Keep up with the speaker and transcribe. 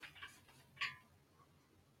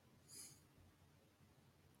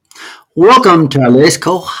Welcome to our latest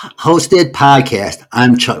co-hosted podcast.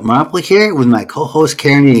 I'm Chuck Marple here with my co-host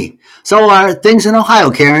Karen E. So are things in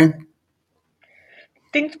Ohio, Karen?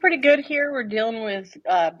 Things are pretty good here. We're dealing with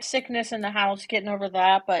sickness in the house, getting over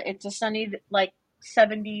that, but it's a sunny, like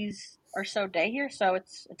 70s or so day here, so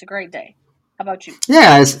it's a great day. How about you?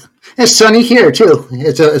 Yeah, it's sunny here too.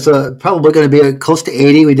 It's probably going to be close to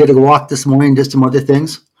 80. We did a walk this morning, just some other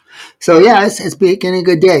things. So yeah, it's been a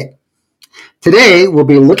good day. Today we'll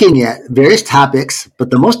be looking at various topics,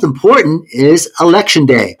 but the most important is Election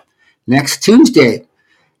Day, next Tuesday,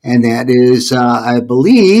 and that is, I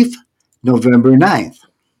believe, November 9th.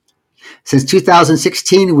 Since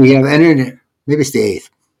 2016, we have entered, maybe it's the 8th,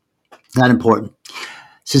 not important.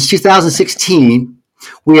 Since 2016,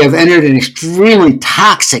 we have entered an extremely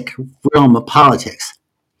toxic realm of politics.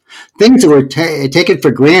 Things that were taken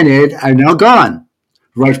for granted are now gone.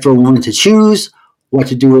 Right for a woman to choose what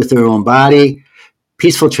to do with their own body,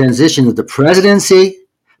 peaceful transition of the presidency,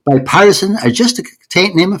 bipartisan, are just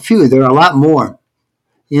to name a few. There are a lot more.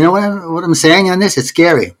 You know what I'm saying on this? It's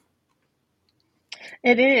scary.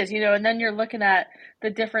 It is, and then you're looking at the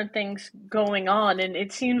different things going on, and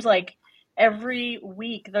it seems like every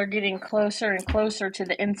week they're getting closer and closer to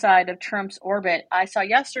the inside of Trump's orbit. I saw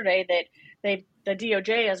yesterday that the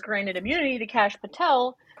DOJ has granted immunity to Kash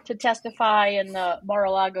Patel to testify in the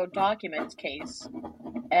Mar-a-Lago documents case.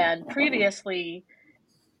 And previously,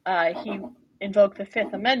 he invoked the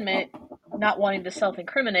Fifth Amendment, not wanting to self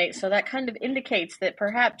incriminate. So that kind of indicates that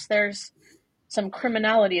perhaps there's some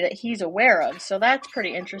criminality that he's aware of. So that's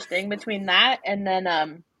pretty interesting. Between that and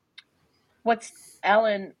then what's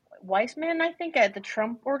Alan Weissman, I think, at the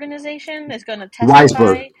Trump organization, is going to Weisberg.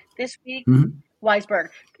 testify this week. Mm-hmm. Weisberg.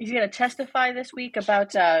 He's going to testify this week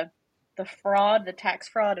about the fraud, the tax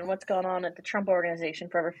fraud, and what's going on at the Trump organization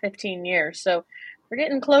for over 15 years. So we're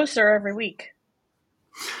getting closer every week.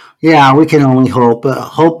 Yeah, we can only hope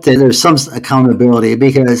that there's some accountability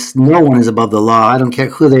because no one is above the law. I don't care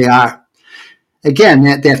who they are. Again,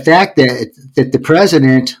 that fact that the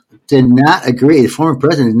president did not agree, the former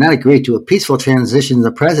president did not agree to a peaceful transition to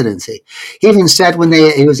the presidency. He even said when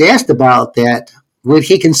he was asked about that, would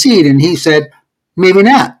he concede? And he said, maybe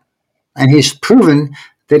not. And he's proven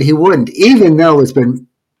that he wouldn't, even though it's been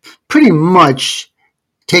pretty much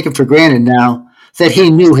taken for granted now that he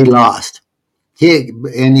knew he lost.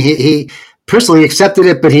 He personally accepted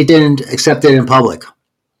it, but he didn't accept it in public.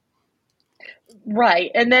 Right.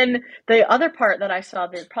 And then the other part that I saw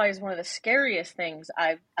that probably is one of the scariest things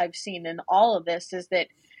I've seen in all of this is that,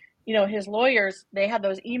 his lawyers, they had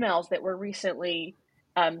those emails that were recently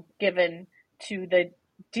given to the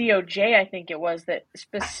DOJ, I think it was, that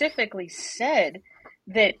specifically said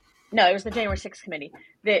that, no, it was the January 6th committee,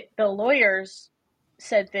 that the lawyers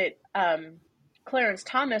said that Clarence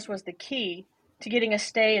Thomas was the key to getting a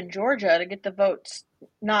stay in Georgia to get the votes,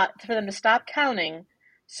 not for them to stop counting,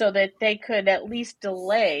 so that they could at least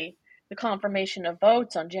delay the confirmation of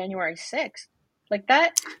votes on January 6th. Like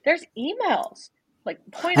that, there's emails like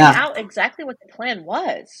pointing Uh, out exactly what the plan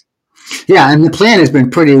was. yeah, and the plan has been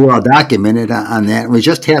pretty well documented on that. We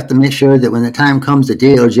just have to make sure that when the time comes, the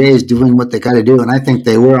DOJ is doing what they got to do, and I think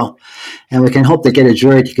they will. And we can hope they get a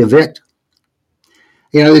jury to convict.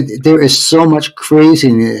 There is so much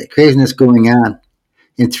craziness going on.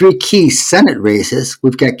 In three key Senate races,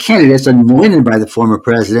 we've got candidates anointed by the former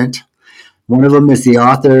president. One of them is the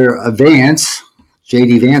author of Vance,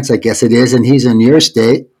 J.D. Vance, I guess it is, and he's in your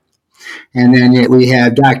state. And then we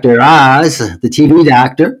have Dr. Oz, the TV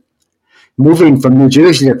doctor, moving from New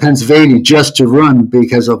Jersey to Pennsylvania just to run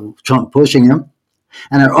because of Trump pushing him.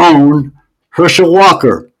 And our own Herschel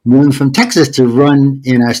Walker, moving from Texas to run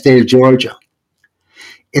in our state of Georgia.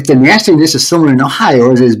 If the nastiness is similar in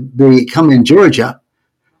Ohio as it's become in Georgia,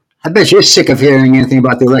 I bet you're sick of hearing anything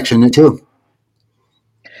about the election too.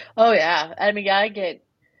 Oh yeah, I mean, I get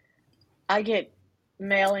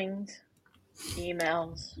mailings,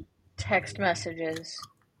 emails, text messages,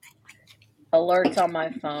 alerts on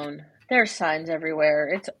my phone. There's signs everywhere.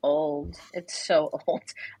 It's old. It's so old.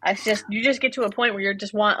 You just get to a point where you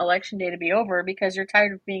just want election day to be over because you're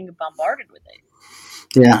tired of being bombarded with it.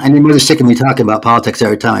 Yeah, and your mother's sick of me talking about politics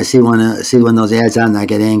every time I see one of those ads on. I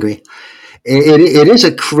get angry. It is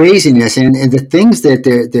a craziness, and the things that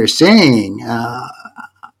they're saying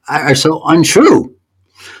are so untrue.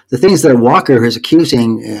 The things that Walker is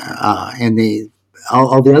accusing, and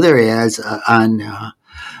all the other ads on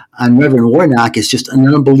Reverend Warnock is just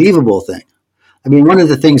an unbelievable thing. I mean, one of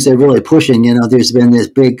the things they're really pushing, there's been this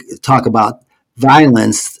big talk about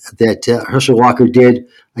violence that Herschel Walker did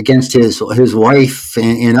against his wife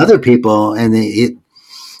and other people, and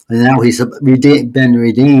And now he's been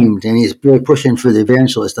redeemed, and he's really pushing for the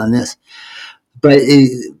evangelist on this. But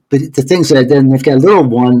the things that then they've got a little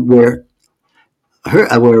one where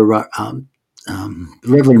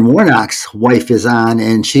Reverend Warnock's wife is on,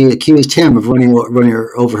 and she accused him of running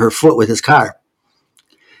her over her foot with his car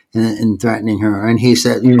and threatening her. And he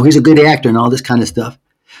said, he's a good actor and all this kind of stuff.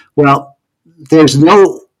 Well, there's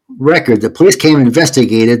no record. The police came and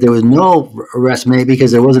investigated. There was no arrest made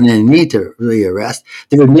because there wasn't any need to really arrest.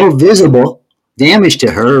 There was no visible damage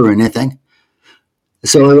to her or anything.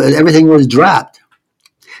 So everything was dropped.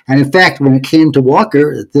 And in fact, when it came to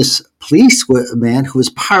Walker, this police man who was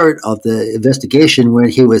part of the investigation when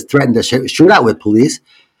he was threatened to shoot out with police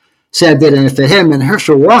said that if him and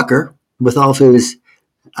Herschel Walker, with all of his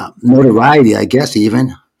notoriety, I guess,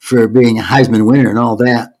 even for being a Heisman winner and all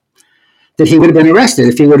that, that he would have been arrested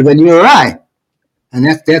if he would have been you or I. And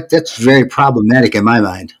that's very problematic in my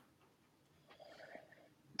mind.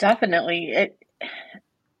 Definitely.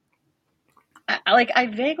 I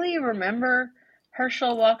vaguely remember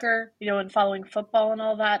Herschel Walker, and following football and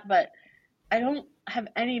all that, but I don't have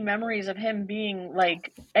any memories of him being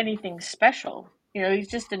like anything special. He's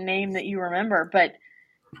just a name that you remember. But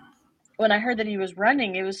when I heard that he was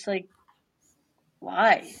running, it was like,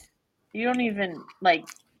 why? You don't even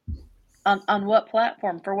on what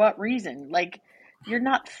platform, for what reason? Like, you're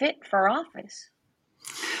not fit for office.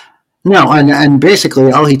 No, and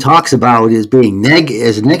basically all he talks about is being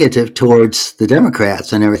negative towards the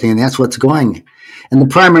Democrats and everything, and that's what's going. And the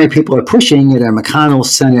primary people are pushing it are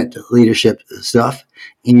McConnell's Senate leadership stuff,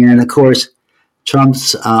 and of course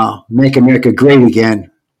Trump's "Make America Great Again"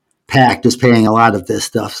 pact is paying a lot of this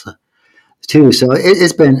stuff too. So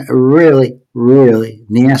it's been really, really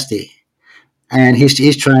nasty, and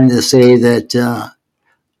he's trying to say that.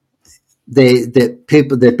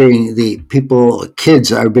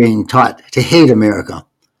 Kids are being taught to hate America.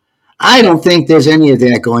 I don't think there's any of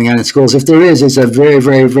that going on in schools. If there is, it's a very,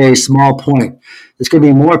 very, very small point. There's going to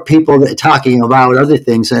be more people that talking about other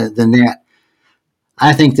things than that.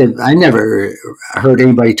 I think that I never heard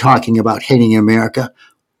anybody talking about hating America.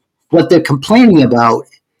 What they're complaining about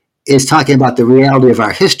is talking about the reality of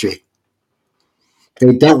our history.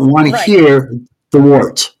 They don't want to hear the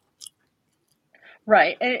warts.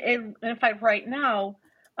 Right. And in fact, right now,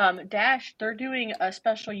 Dash, they're doing a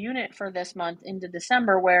special unit for this month into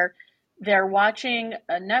December where they're watching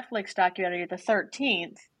a Netflix documentary, The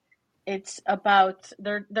 13th. It's about,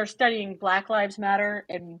 they're studying Black Lives Matter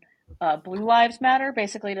and Blue Lives Matter,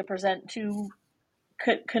 basically to present two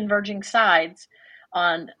converging sides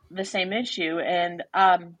on the same issue. And,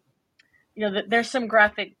 there's some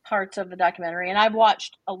graphic parts of the documentary, and I've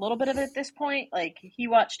watched a little bit of it at this point. Like, he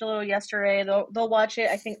watched a little yesterday. They'll watch it,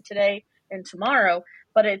 I think, today and tomorrow.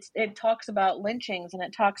 But it talks about lynchings, and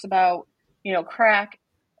it talks about crack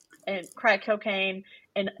and crack cocaine,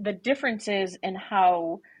 and the differences in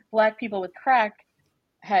how Black people with crack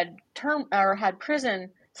had prison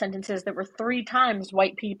sentences that were 3 times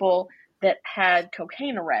white people that had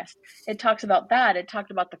cocaine arrest. It talks about that. It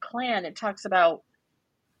talked about the Klan. It talks about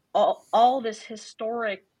all this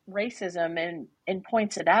historic racism and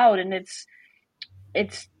points it out, and it's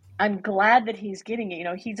I'm glad that he's getting it.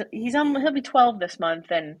 He'll be 12 this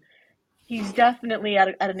month, and he's definitely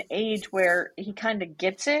at an age where he kind of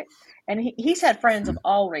gets it. And he's had friends of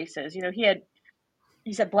all races.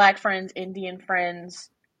 He's had Black friends, Indian friends,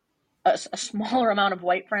 a smaller amount of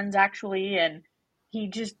white friends actually, and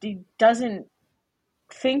he doesn't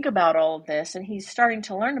think about all of this, and he's starting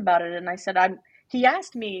to learn about it. And I said, he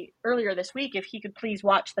asked me earlier this week if he could please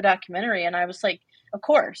watch the documentary, and I was like, of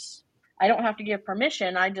course. I don't have to give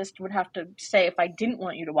permission. I just would have to say if I didn't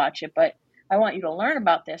want you to watch it, but I want you to learn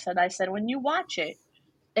about this. And I said, when you watch it,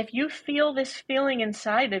 if you feel this feeling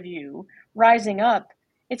inside of you rising up,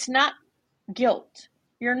 it's not guilt.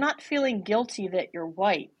 You're not feeling guilty that you're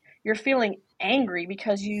white. You're feeling angry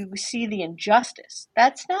because you see the injustice.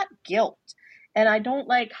 That's not guilt. And I don't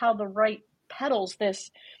like how the right peddles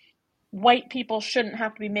this white people shouldn't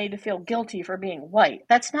have to be made to feel guilty for being white.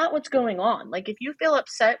 That's not what's going on. Like, if you feel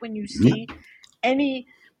upset when you see any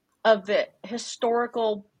of the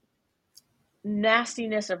historical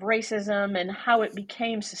nastiness of racism and how it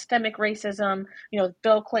became systemic racism,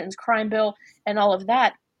 Bill Clinton's crime bill and all of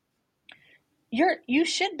that, you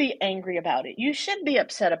should be angry about it. You should be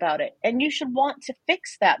upset about it. And you should want to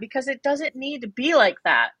fix that because it doesn't need to be like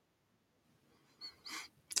that.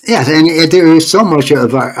 Yes, and there is so much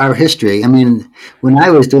of our history. I mean, when I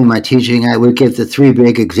was doing my teaching, I would give the 3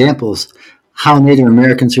 big examples: how Native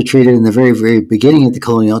Americans were treated in the very, very beginning of the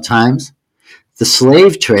colonial times, the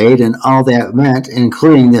slave trade and all that meant,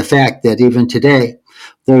 including the fact that even today,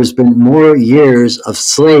 there's been more years of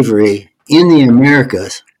slavery in the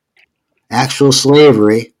Americas, actual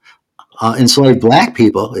slavery, enslaved black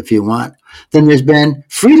people, if you want, than there's been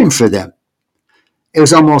freedom for them. It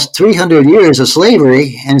was almost 300 years of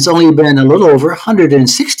slavery, and it's only been a little over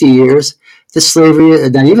 160 years that slavery,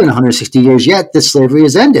 not even 160 years yet, that slavery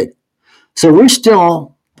has ended. So we're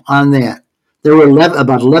still on that. There were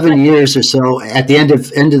about 11 years or so at the end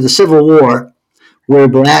of the Civil War where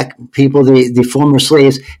black people, the former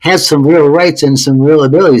slaves, had some real rights and some real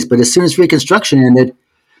abilities. But as soon as Reconstruction ended,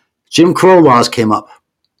 Jim Crow laws came up.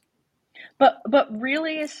 But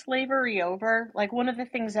really, is slavery over? Like, one of the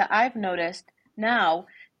things that I've noticed now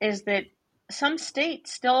is that some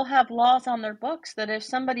states still have laws on their books that if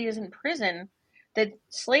somebody is in prison, that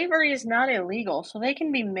slavery is not illegal, so they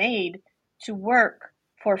can be made to work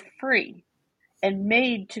for free and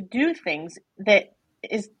made to do things that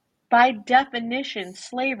is by definition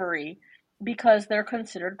slavery because they're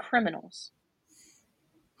considered criminals.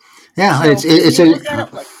 Yeah, So when it's you a look at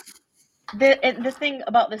it, like the thing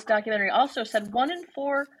about this documentary also said 1 in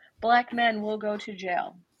 4 black men will go to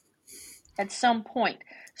jail at some point.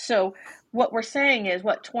 So what we're saying is,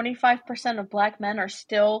 what, 25% of black men are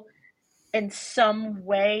still in some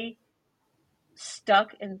way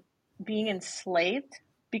stuck in being enslaved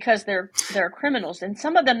because they're criminals, and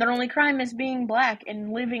some of them, their only crime is being black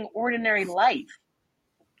and living ordinary life.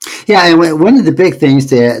 yeah. And one of the big things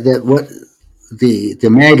that what the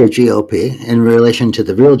MAGA GOP in relation to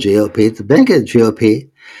the real GOP, the MAGA GOP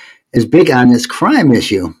is big on this crime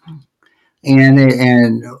issue.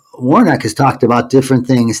 And Warnock has talked about different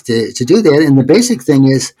things to do that. And the basic thing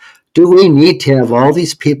is, do we need to have all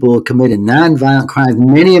these people who committed nonviolent crimes,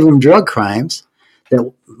 many of them drug crimes,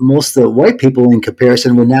 that most of the white people in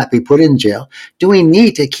comparison would not be put in jail? Do we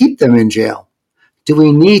need to keep them in jail? Do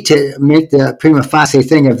we need to make the prima facie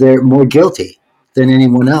thing of they're more guilty than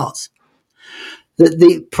anyone else?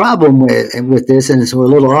 The problem with this, and we're a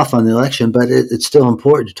little off on the election, but it's still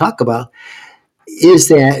important to talk about, is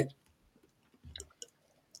that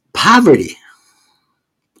poverty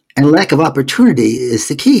and lack of opportunity is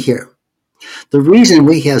the key here. The reason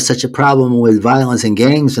we have such a problem with violence and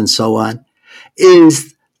gangs and so on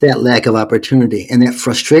is that lack of opportunity and that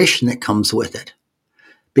frustration that comes with it.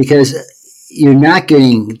 Because you're not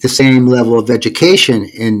getting the same level of education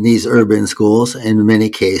in these urban schools in many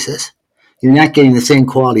cases. You're not getting the same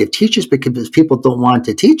quality of teachers because people don't want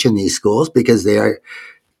to teach in these schools because they are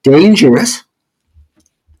dangerous.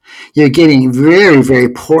 You're getting very, very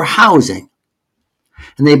poor housing.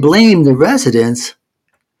 And they blame the residents.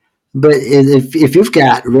 But if you've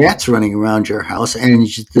got rats running around your house and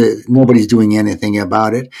nobody's doing anything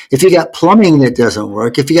about it, if you got plumbing that doesn't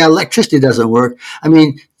work, if you got electricity that doesn't work, I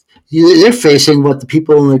mean, they're facing what the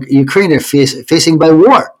people in Ukraine are facing by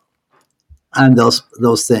war on those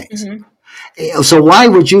things. Mm-hmm. So why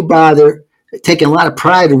would you bother taking a lot of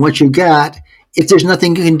pride in what you got if there's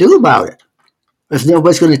nothing you can do about it? If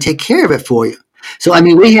nobody's going to take care of it for you? So, I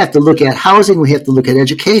mean, we have to look at housing, we have to look at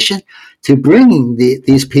education to bring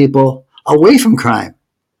these people away from crime.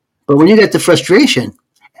 But when you get the frustration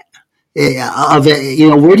of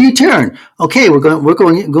it, where do you turn? Okay, we're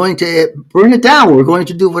going to burn it down. We're going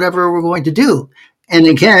to do whatever we're going to do. And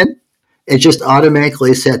again, it just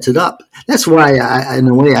automatically sets it up. That's why, in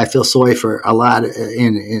a way, I feel sorry for a lot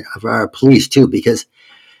of our police too, because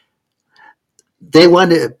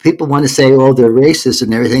people want to say, oh, they're racist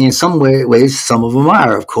and everything. In some ways, some of them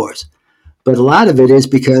are, of course. But a lot of it is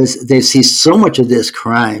because they see so much of this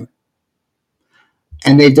crime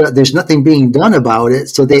and there's nothing being done about it.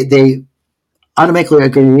 So they automatically are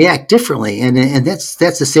going to react differently. And that's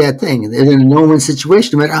a sad thing. In a no-win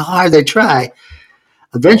situation, no matter how hard they try,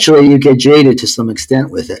 eventually you get jaded to some extent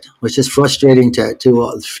with it, which is frustrating to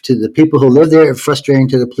the people who live there and frustrating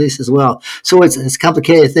to the police as well. So it's a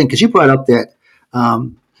complicated thing because you brought up that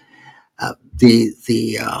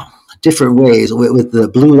the different ways with the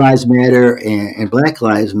Blue Lives Matter and Black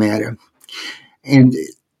Lives Matter. And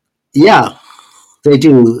yeah, they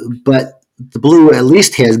do, but the blue at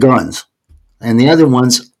least has guns, and the other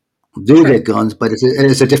ones do get guns, but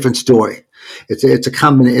it's a different story.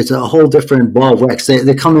 It's a whole different ball of wax.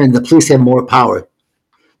 They come in, the police have more power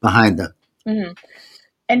behind them. Mm-hmm.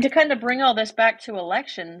 And to kind of bring all this back to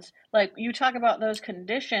elections, like you talk about those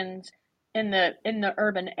conditions in the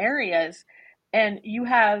urban areas, and you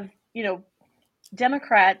have,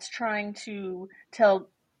 Democrats trying to tell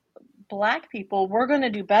black people, we're going to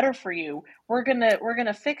do better for you. We're going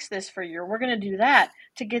to fix this for you. We're going to do that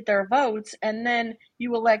to get their votes. And then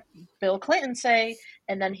you elect Bill Clinton, say,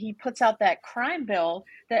 and then he puts out that crime bill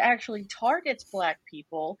that actually targets black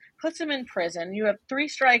people, puts them in prison. You have 3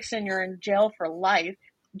 strikes and you're in jail for life.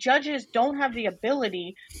 judges don't have the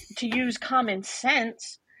ability to use common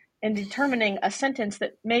sense in determining a sentence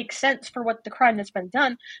that makes sense for what the crime that's been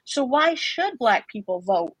done. So why should Black people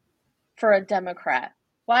vote for a Democrat?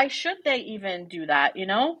 Why should they even do that, you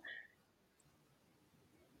know?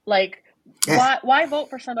 Like, why vote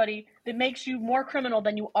for somebody that makes you more criminal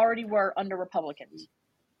than you already were under Republicans?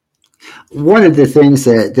 One of the things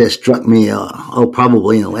that struck me,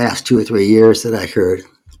 probably in the last 2 or 3 years that I heard,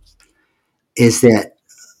 is that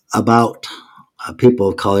about people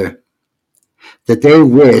of color, that they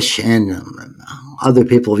wish, and other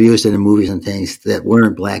people have used it in movies and things that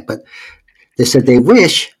weren't Black, but they said they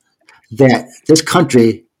wish that this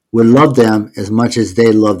country would love them as much as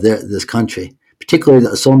they love this country.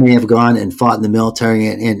 Particularly, so many have gone and fought in the military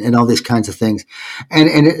and all these kinds of things.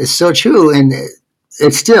 And it's so true. And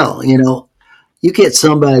it's still, you get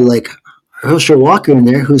somebody like Herschel Walker in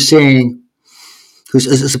there who's saying,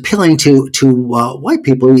 who's appealing to white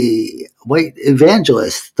people, white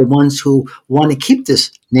evangelists, the ones who want to keep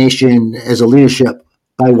this nation as a leadership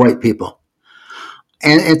by white people.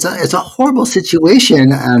 And it's a horrible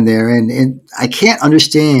situation on there, and I can't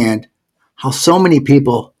understand how so many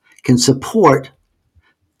people can support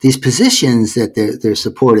these positions that they're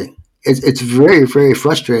supporting. It's very, very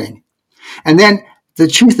frustrating. And then the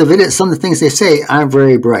truth of it is, some of the things they say aren't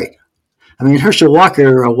very bright. I mean, Herschel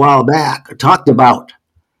Walker a while back talked about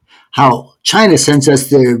how China sends us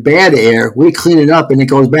their bad air, we clean it up, and it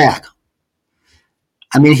goes back.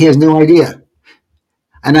 I mean, he has no idea.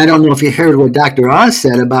 And I don't know if you heard what Dr. Oz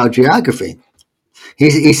said about geography.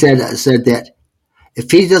 He said that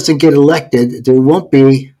if he doesn't get elected, there won't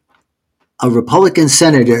be a Republican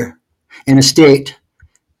senator in a state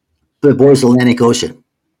that borders the Atlantic Ocean.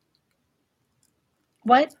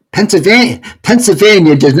 What?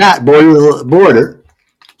 Pennsylvania does not border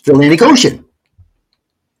the Atlantic Ocean.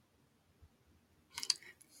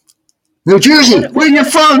 New Jersey, where are you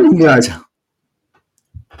from, guys?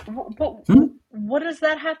 But what does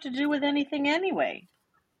that have to do with anything anyway?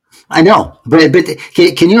 I know, but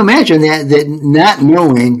can you imagine that not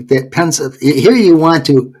knowing that Pennsylvania, here you want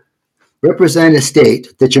to represent a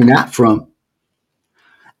state that you're not from,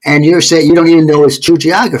 and you're saying you don't even know its true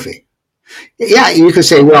geography. Yeah, you could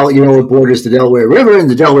say, well, it borders the Delaware River, and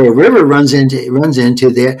the Delaware River runs into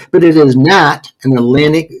there, but it is not an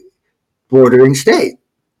Atlantic bordering state.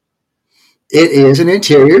 It is an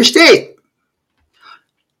interior state.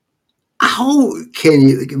 How can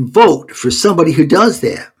you vote for somebody who does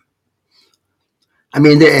that? I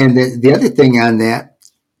mean, and the other thing on that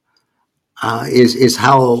is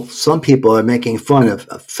how some people are making fun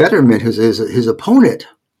of Fetterman, who's his opponent,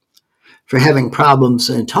 for having problems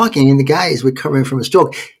and talking, and the guy is recovering from a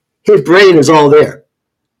stroke. His brain is all there.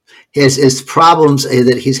 His problems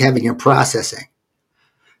that he's having in processing.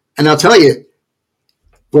 And I'll tell you,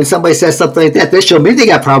 when somebody says something like that, they show me they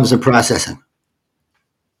got problems in processing.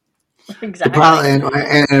 Exactly.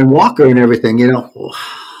 And Walker and everything,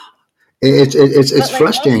 it's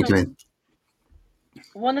frustrating to me.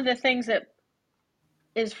 One of the things that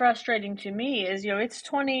is frustrating to me is, it's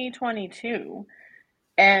 2022,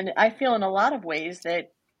 and I feel in a lot of ways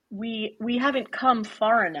that we haven't come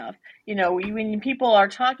far enough. When people are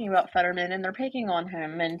talking about Fetterman and they're picking on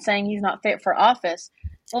him and saying he's not fit for office,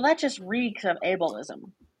 well, that just reeks of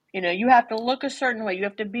ableism. You have to look a certain way. You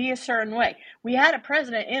have to be a certain way. We had a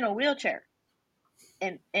president in a wheelchair,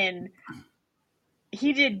 and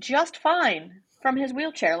he did just fine from his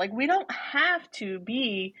wheelchair. Like, we don't have to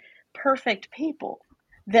be perfect people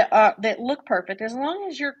that look perfect, as long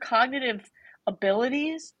as your cognitive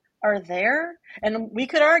abilities are there. And we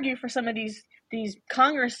could argue for some of these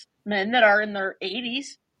congressmen that are in their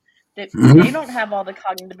 80s that they don't have all the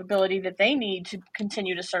cognitive ability that they need to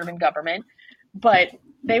continue to serve in government, but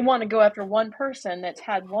they want to go after one person that's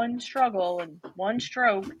had one struggle and one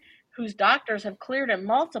stroke, whose doctors have cleared him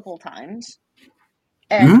multiple times,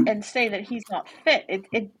 and say that he's not fit.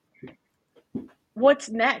 What's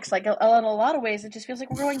next? Like, in a lot of ways, it just feels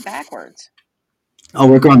like we're going backwards. Oh,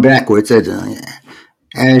 we're going backwards. And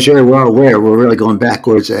as you're well aware, we're really going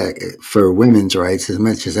backwards for women's rights as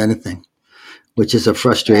much as anything, which is a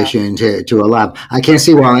frustration to a lot. I can't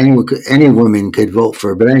see why any woman could vote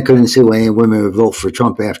for, but I couldn't see why any women would vote for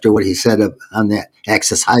Trump after what he said on that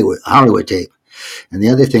Access Hollywood tape. And the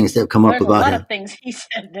other things that have come up about him. There's a lot of things he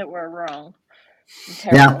said that were wrong.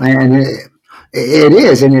 Yeah, and it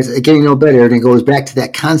is, and it's getting no better. And it goes back to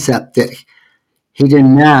that concept that he did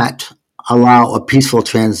not allow a peaceful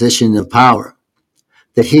transition of power,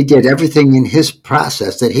 that he did everything in his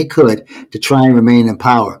process that he could to try and remain in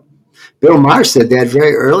power. Bill Maher said that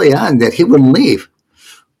very early on, that he wouldn't leave.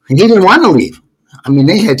 And he didn't want to leave. I mean,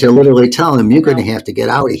 they had to literally tell him, you're going to No. have to get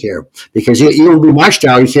out of here because you will be marched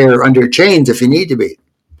out of here under chains if you need to be.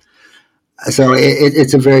 So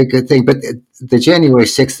it's a very good thing. But the January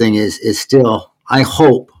 6th thing is still, I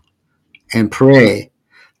hope and pray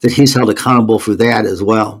that he's held accountable for that as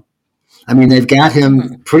well. I mean, they've got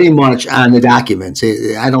him pretty much on the documents.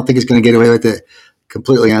 I don't think he's going to get away with it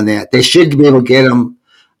completely on that. They should be able to get him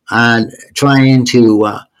on trying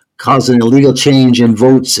to cause an illegal change in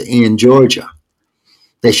votes in Georgia.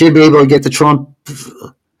 They should be able to get the Trump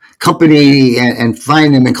company and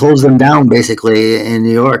find them and close them down, basically, in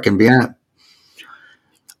New York and beyond.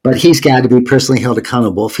 But he's got to be personally held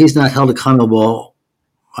accountable. If he's not held accountable,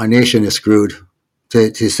 our nation is screwed,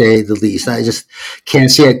 to say the least. I just can't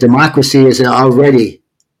see it. Democracy is already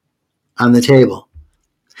on the table.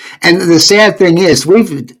 And the sad thing is,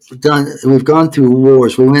 we've gone through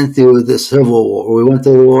wars. We went through the Civil War. We went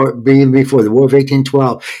through the war even before the War of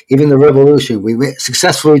 1812, even the Revolution. We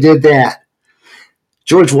successfully did that.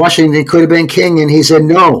 George Washington could have been king, and he said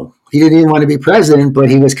no. He didn't even want to be president, but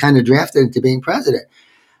he was kind of drafted into being president.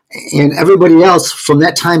 And everybody else from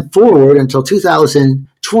that time forward until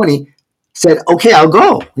 2020 said, okay, I'll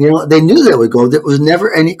go. They knew they would go. There was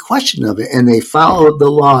never any question of it. And they followed the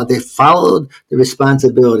law. They followed the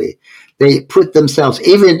responsibility. They put themselves,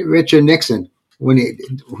 even Richard Nixon,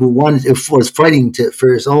 who was fighting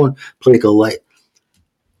for his own political life,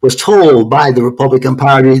 was told by the Republican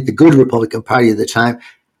Party, the good Republican Party at the time,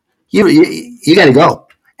 you got to go.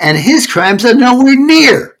 And his crimes are nowhere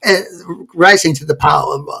near rising to the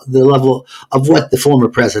level of what the former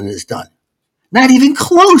president has done. Not even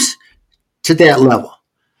close to that level.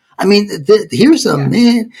 I mean, here's a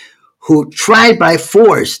man who tried by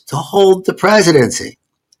force to hold the presidency.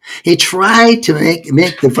 He tried to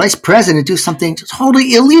make the vice president do something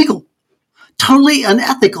totally illegal, totally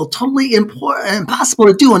unethical, totally impossible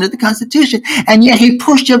to do under the Constitution. And yet he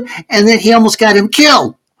pushed him, and then he almost got him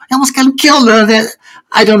killed.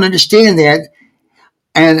 I don't understand that.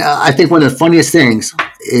 And I think one of the funniest things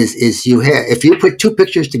is if you put two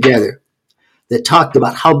pictures together that talked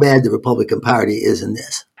about how bad the Republican Party is in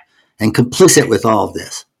this and complicit with all of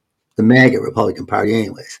this, the MAGA Republican Party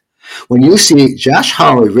anyways. When you see Josh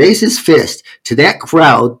Hawley raise his fist to that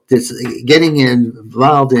crowd that's getting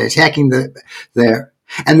involved in attacking there,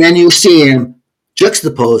 and then you see him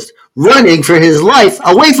juxtaposed running for his life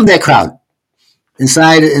away from that crowd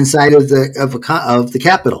inside of the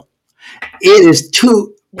Capitol. It is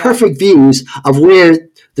two perfect views of where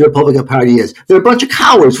the Republican Party is. They're a bunch of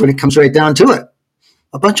cowards when it comes right down to it.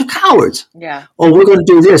 A bunch of cowards. Yeah. Oh, we're going to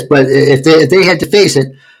do this, but if they had to face it,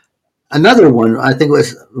 another one, I think it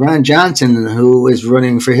was Ron Johnson, who was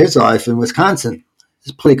running for his life in Wisconsin,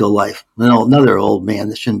 his political life, another old man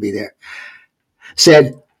that shouldn't be there,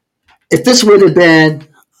 said, if this would have been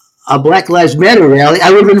a Black Lives Matter rally,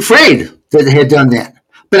 I would have been afraid that they had done that.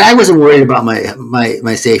 But I wasn't worried about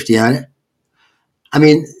my safety on it. I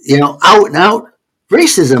mean, out and out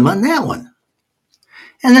racism on that one.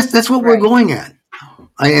 And that's what we're going at.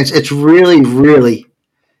 It's really, really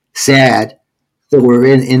sad that we're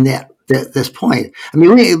in this point. I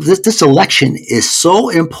mean, this election is so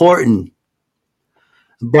important.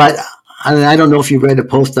 But I don't know if you read a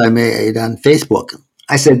post I made on Facebook.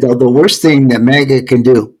 I said the worst thing that MAGA can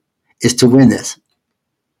do is to win this.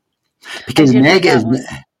 Because MAGA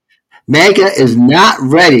is not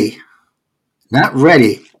ready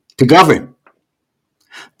to govern.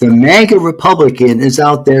 The MAGA Republican is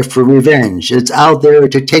out there for revenge. It's out there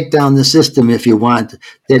to take down the system, if you want,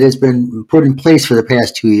 that has been put in place for the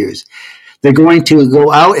past 2 years. They're going to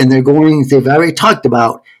go out and they've already talked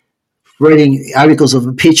about writing articles of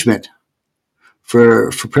impeachment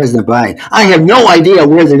for President Biden. I have no idea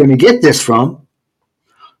where they're going to get this from.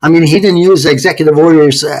 I mean, he didn't use executive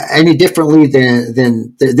orders any differently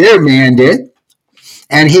than their man did.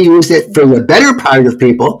 And he used it for the better part of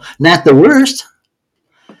people, not the worst.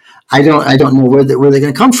 I don't know where they're going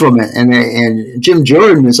to come from. And Jim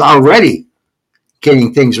Jordan is already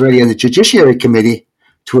getting things ready on the Judiciary Committee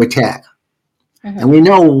to attack. Mm-hmm. And we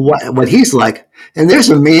know what he's like. And there's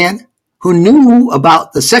a man who knew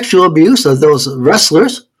about the sexual abuse of those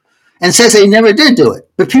wrestlers and says they never did do it.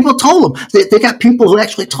 But people told him. They got people who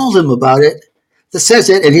actually told him about it that says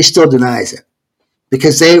it, and he still denies it.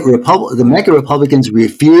 Because the MAGA Republicans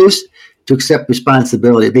refuse to accept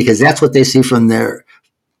responsibility because that's what they see from their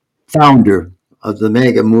founder of the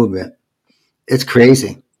MAGA movement. It's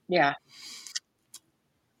crazy. Yeah.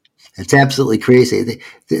 It's absolutely crazy.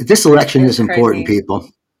 This election is important, people.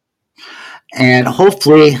 And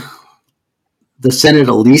hopefully the Senate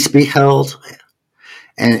at least be held.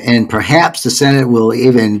 and perhaps the Senate will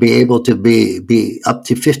even be able to be up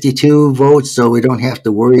to 52 votes, so we don't have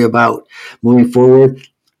to worry about moving forward.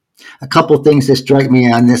 A couple of things that strike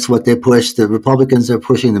me on this, what they push, the Republicans are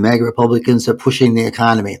pushing, the MAGA Republicans are pushing the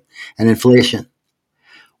economy and inflation.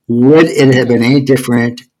 Would it have been any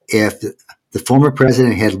different if the former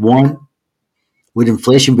president had won? Would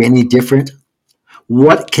inflation be any different?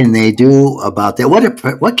 What can they do about that?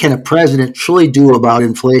 What can a president truly do about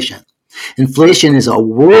inflation? Inflation is a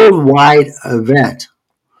worldwide event.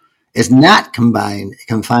 It's not confined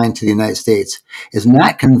to the United States. It's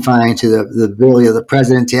not confined to the ability of the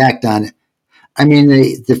president to act on it. I mean,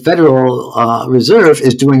 the Federal Reserve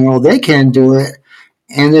is doing all they can do it,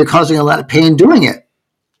 and they're causing a lot of pain doing it.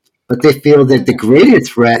 But they feel that the greater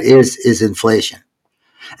threat is inflation.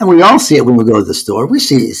 And we all see it when we go to the store. We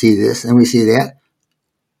see this and we see that.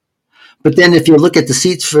 But then if you look at the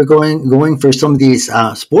seats for going for some of these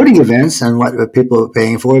sporting events and what people are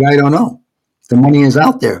paying for it, I don't know. The money is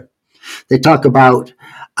out there. They talk about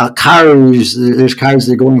cars. There's cars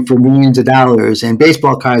that are going for millions of dollars, and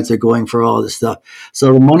baseball cards are going for all this stuff.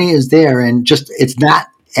 So the money is there, and just it's not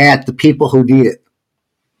at the people who need it.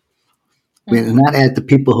 It's not at the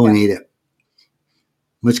people who need it.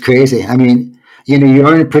 It's crazy. I mean,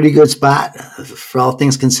 you're in a pretty good spot for all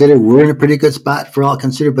things considered. We're in a pretty good spot for all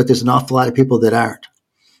considered, but there's an awful lot of people that aren't.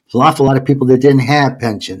 There's an awful lot of people that didn't have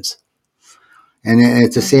pensions. And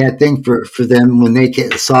it's a sad thing for them when they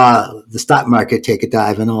saw the stock market take a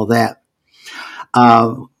dive and all that.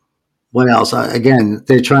 What else? Again,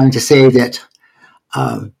 they're trying to say that,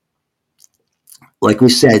 like we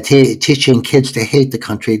said, teaching kids to hate the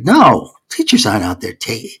country. No, teachers aren't out there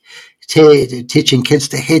teaching kids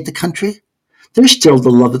to hate the country. They're still the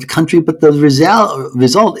love of the country, but the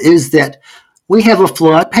result is that we have a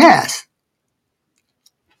flawed past.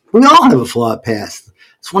 We all have a flawed past.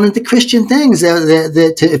 It's one of the Christian things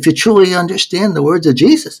that if you truly understand the words of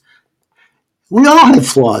Jesus, we all have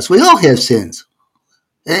flaws. We all have sins.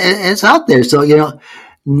 And it's out there. So,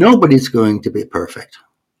 nobody's going to be perfect.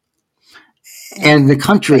 And the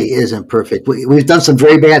country isn't perfect. We've done some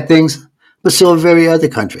very bad things, but so have every other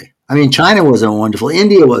country. I mean, China wasn't wonderful.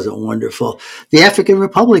 India wasn't wonderful. The African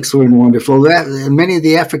republics weren't wonderful. Many of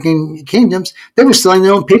the African kingdoms, they were selling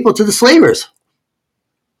their own people to the slavers.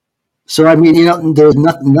 So, I mean, there's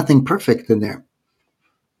nothing perfect in there.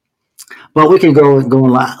 Well, we can go in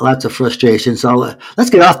lots of frustration. So let's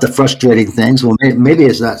get off the frustrating things. Well, maybe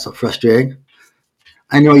it's not so frustrating.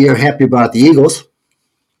 I know you're happy about the Eagles.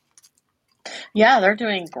 Yeah, they're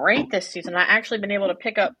doing great this season. I actually been able to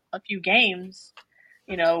pick up a few games,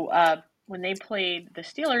 when they played the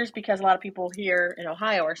Steelers, because a lot of people here in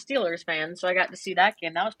Ohio are Steelers fans. So I got to see that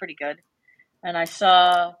game. That was pretty good. And I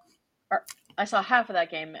saw half of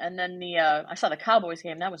that game, and then I saw the Cowboys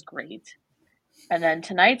game. That was great. And then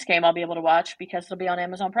tonight's game I'll be able to watch because it'll be on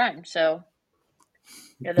Amazon Prime. So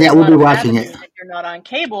there's we'll be watching it. If you're not on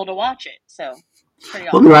cable to watch it. So it's pretty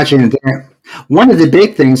awesome. We'll be watching it there. One of the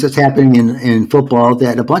big things that's happening in football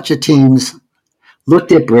that a bunch of teams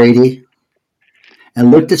looked at Brady and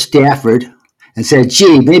looked at Stafford and said,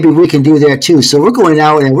 gee, maybe we can do that too. So we're going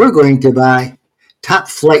out and we're going to buy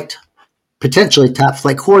potentially top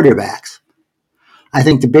flight quarterbacks. I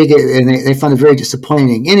think and they found it very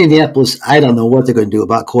disappointing. Indianapolis, I don't know what they're going to do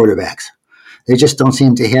about quarterbacks. They just don't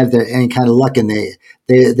seem to have any kind of luck. And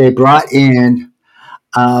they brought in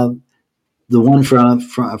the one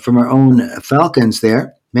from our own Falcons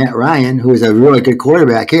there, Matt Ryan, who is a really good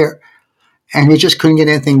quarterback here, and he just couldn't get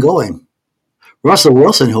anything going. Russell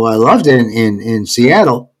Wilson, who I loved in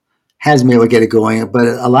Seattle, hasn't been able to get it going, but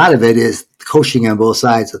a lot of it is coaching on both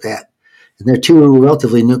sides of that. And they're two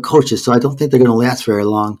relatively new coaches, so I don't think they're going to last very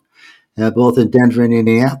long, both in Denver and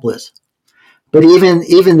Indianapolis. But even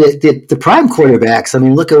the prime quarterbacks, I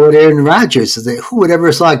mean, look at what Aaron Rodgers is. Who would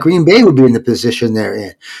ever thought Green Bay would be in the position they're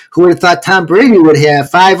in? Who would have thought Tom Brady would have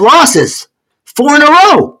 5 losses, 4 in a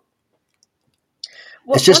row?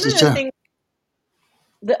 Well, it's just one of the things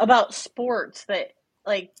about sports that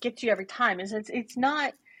gets you every time is it's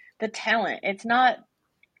not the talent. It's not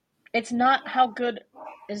how good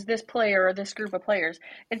is this player or this group of players.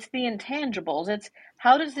 It's the intangibles. It's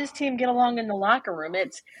how does this team get along in the locker room?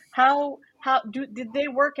 It's did they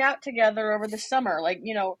work out together over the summer?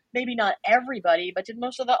 Maybe not everybody, but did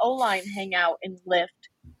most of the O-line hang out and lift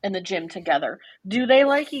in the gym together? Do they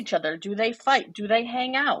like each other? Do they fight? Do they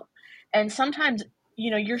hang out? And sometimes,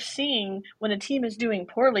 you're seeing when a team is doing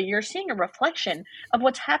poorly, you're seeing a reflection of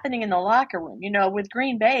what's happening in the locker room. With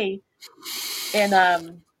Green Bay and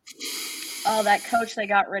that coach they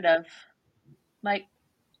got rid of, Mike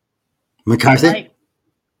McCarthy.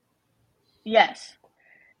 Yes.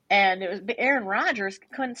 and it was Aaron Rodgers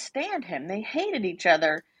couldn't stand him. They hated each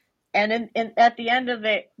other, and at the end of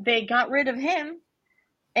it, they got rid of him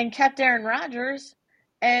and kept Aaron Rodgers,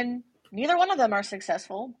 and neither one of them are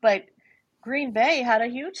successful. But Green Bay had a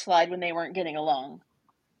huge slide when they weren't getting along.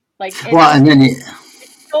 Like Well, and then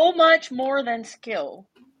it's so much more than skill.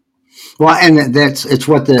 well, and it's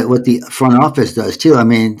what the front office does too. I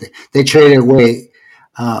mean, they traded away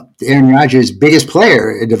Aaron Rodgers' biggest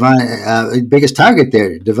player, biggest target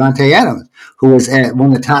there, Devontae Adams, who was at one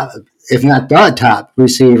of the top, if not the top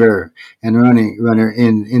receiver and runner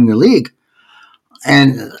in the league.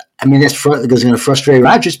 And I mean, that's going to frustrate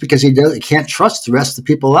Rodgers because he can't trust the rest of the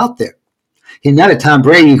people out there. He's not a Tom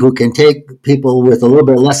Brady who can take people with a little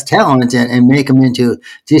bit less talent and make them into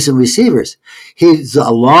decent receivers. He's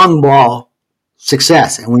a long ball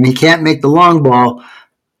success. And when he can't make the long ball,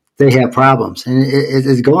 they have problems. And it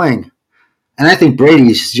is going. And I think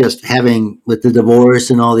Brady's just having, with the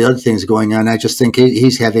divorce and all the other things going on, I just think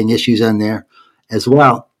he's having issues on there as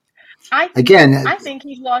well. I think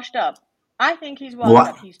he's washed up. I think he's washed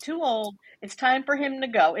up. He's too old. It's time for him to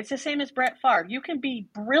go. It's the same as Brett Favre. You can be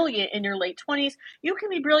brilliant in your late 20s. You can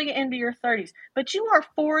be brilliant into your 30s. But you are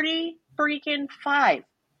 40 freaking 5.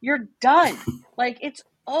 You're done. Like, it's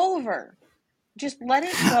over. Just let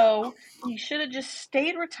it go. He should have just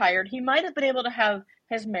stayed retired. He might have been able to have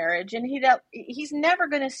his marriage, and he's never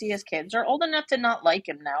going to see his kids. They're old enough to not like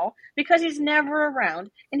him now because he's never around,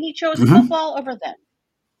 and he chose football over them.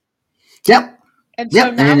 Yep. And so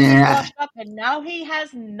now he's washed up, and now he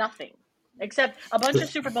has nothing except a bunch of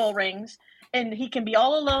Super Bowl rings, and he can be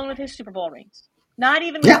all alone with his Super Bowl rings. Not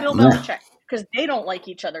even with Bill Belichick, because they don't like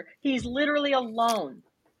each other. He's literally alone.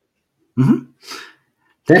 Mm-hmm.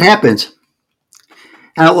 That happens.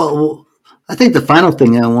 Well, I think the final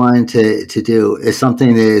thing I wanted to do is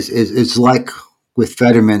something that is like with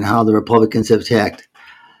Fetterman, how the Republicans have attacked.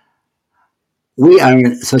 We are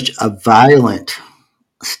in such a violent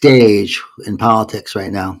stage in politics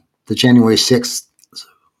right now. The January 6th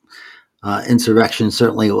insurrection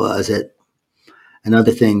certainly was it, and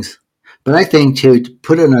other things. But I think to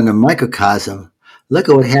put it on a microcosm, look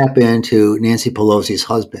at what happened to Nancy Pelosi's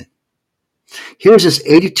husband. Here's this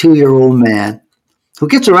 82-year-old man who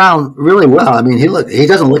gets around really well. I mean, he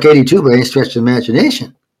doesn't look 82 by any stretch of the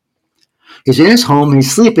imagination. He's in his home,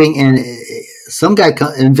 he's sleeping, and some guy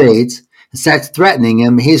invades and starts threatening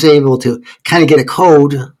him. He's able to kind of get a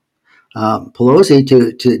code, Pelosi,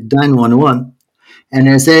 to 911. And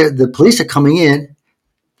as the police are coming in,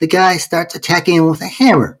 the guy starts attacking him with a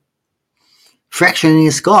hammer, fracturing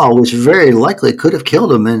his skull, which very likely could have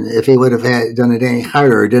killed him if he would have done it any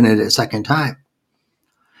harder or done it a second time.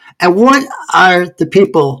 And what are the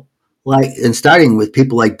people like, and starting with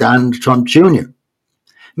people like Donald Trump Jr.,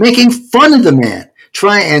 making fun of the man,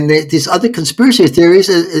 these other conspiracy theories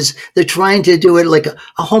is they're trying to do it like a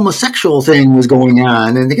homosexual thing was going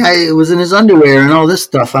on, and the guy was in his underwear and all this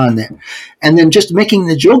stuff on there, and then just making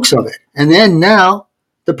the jokes of it. And then now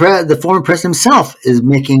the former president himself is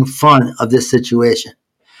making fun of this situation.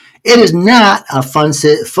 It is not a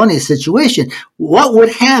funny situation. What would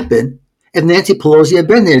happen if Nancy Pelosi had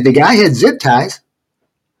been there? The guy had zip ties.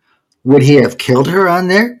 Would he have killed her on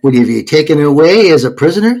there? Would he have taken her away as a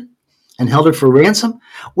prisoner and held her for ransom?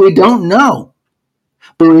 We don't know.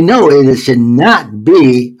 But we know it should not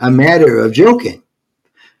be a matter of joking.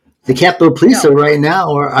 The Capitol Police are right now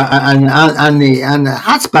on the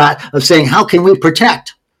hot spot of saying, how can we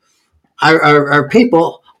protect our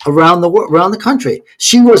people around the country?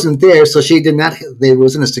 She wasn't there, so there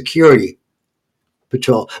wasn't a security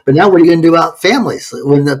patrol. But now what are you going to do about families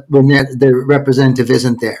when the representative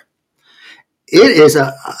isn't there? It is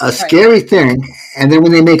a scary thing, and then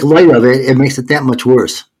when they make light of it, it makes it that much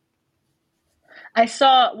worse. I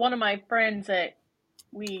saw one of my friends that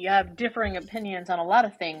we have differing opinions on a lot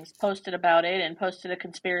of things posted about it, and posted a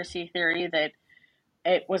conspiracy theory that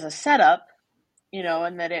it was a setup,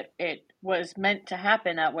 and that it was meant to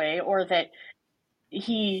happen that way, or that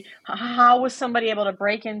how was somebody able to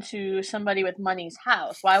break into somebody with money's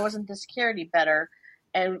house? Why wasn't the security better?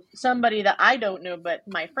 And somebody that I don't know, but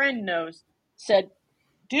my friend knows, said,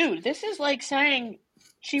 dude, this is like saying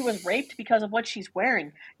she was raped because of what she's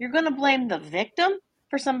wearing. You're going to blame the victim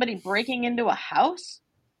for somebody breaking into a house?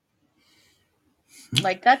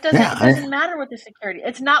 Like, that doesn't matter with the security.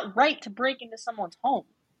 It's not right to break into someone's home.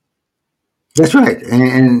 That's right.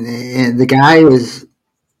 And the guy was,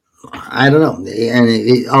 I don't know,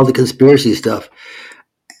 and all the conspiracy stuff.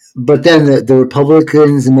 But then the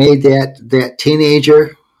Republicans made that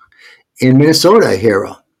teenager in Minnesota a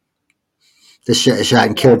hero. The shot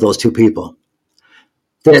and killed those two people.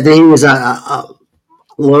 That he was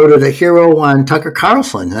loaded a hero on Tucker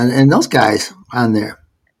Carlson and those guys on there.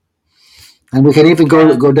 And we can even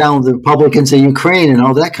go down with the Republicans in Ukraine and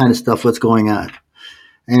all that kind of stuff, what's going on.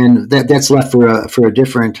 And that's left for a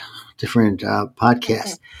different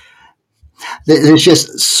podcast. There's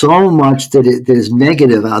just so much that is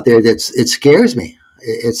negative out there it scares me.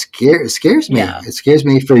 It scares me. Yeah. It scares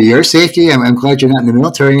me for your safety. I'm glad you're not in the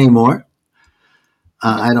military anymore.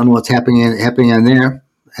 I don't know what's happening on there.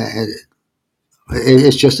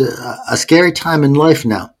 It's just a scary time in life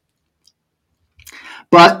now.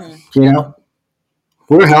 But,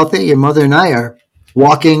 we're healthy. Your mother and I are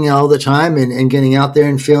walking all the time and getting out there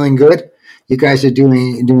and feeling good. You guys are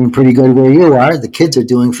doing pretty good where you are. The kids are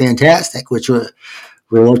doing fantastic, which we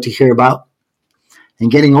love to hear about.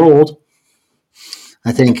 And getting old,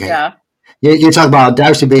 I think. Yeah. You talk about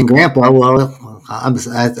Darcy being grandpa. Well,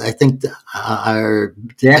 I think our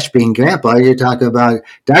Dash being grandpa, you're talking about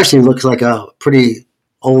Darcy looks like a pretty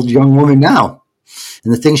old young woman now.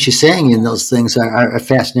 And the things she's saying in those things are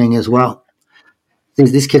fascinating as well.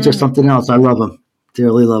 These kids are something else. I love them.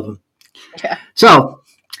 Dearly love them. Yeah. So,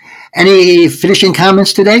 any finishing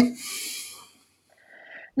comments today?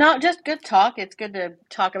 No, just good talk. It's good to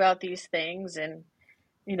talk about these things and,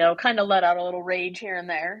 kind of let out a little rage here and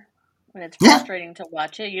there when it's frustrating to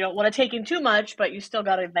watch it. You don't want to take in too much, but you still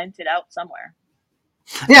got to vent it out somewhere.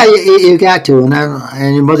 Yeah, you got to.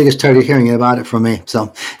 And your mother gets tired of hearing about it from me.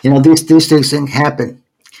 So, these things happen.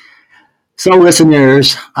 So,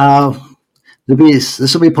 listeners,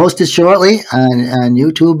 this will be posted shortly on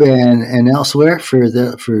YouTube and elsewhere for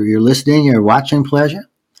your listening, your watching pleasure.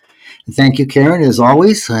 And thank you, Karen, as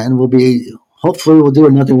always. And hopefully we'll do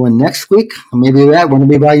another one next week. Maybe that one will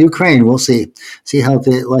be about Ukraine. We'll see how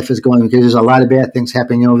the life is going, because there's a lot of bad things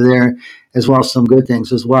happening over there, as well as some good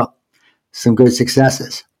things as well, some good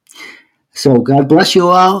successes. So God bless you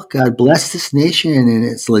all. God bless this nation and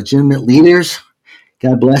its legitimate leaders.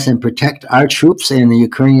 God bless and protect our troops and the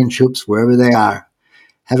Ukrainian troops wherever they are.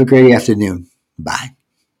 Have a great afternoon. Bye.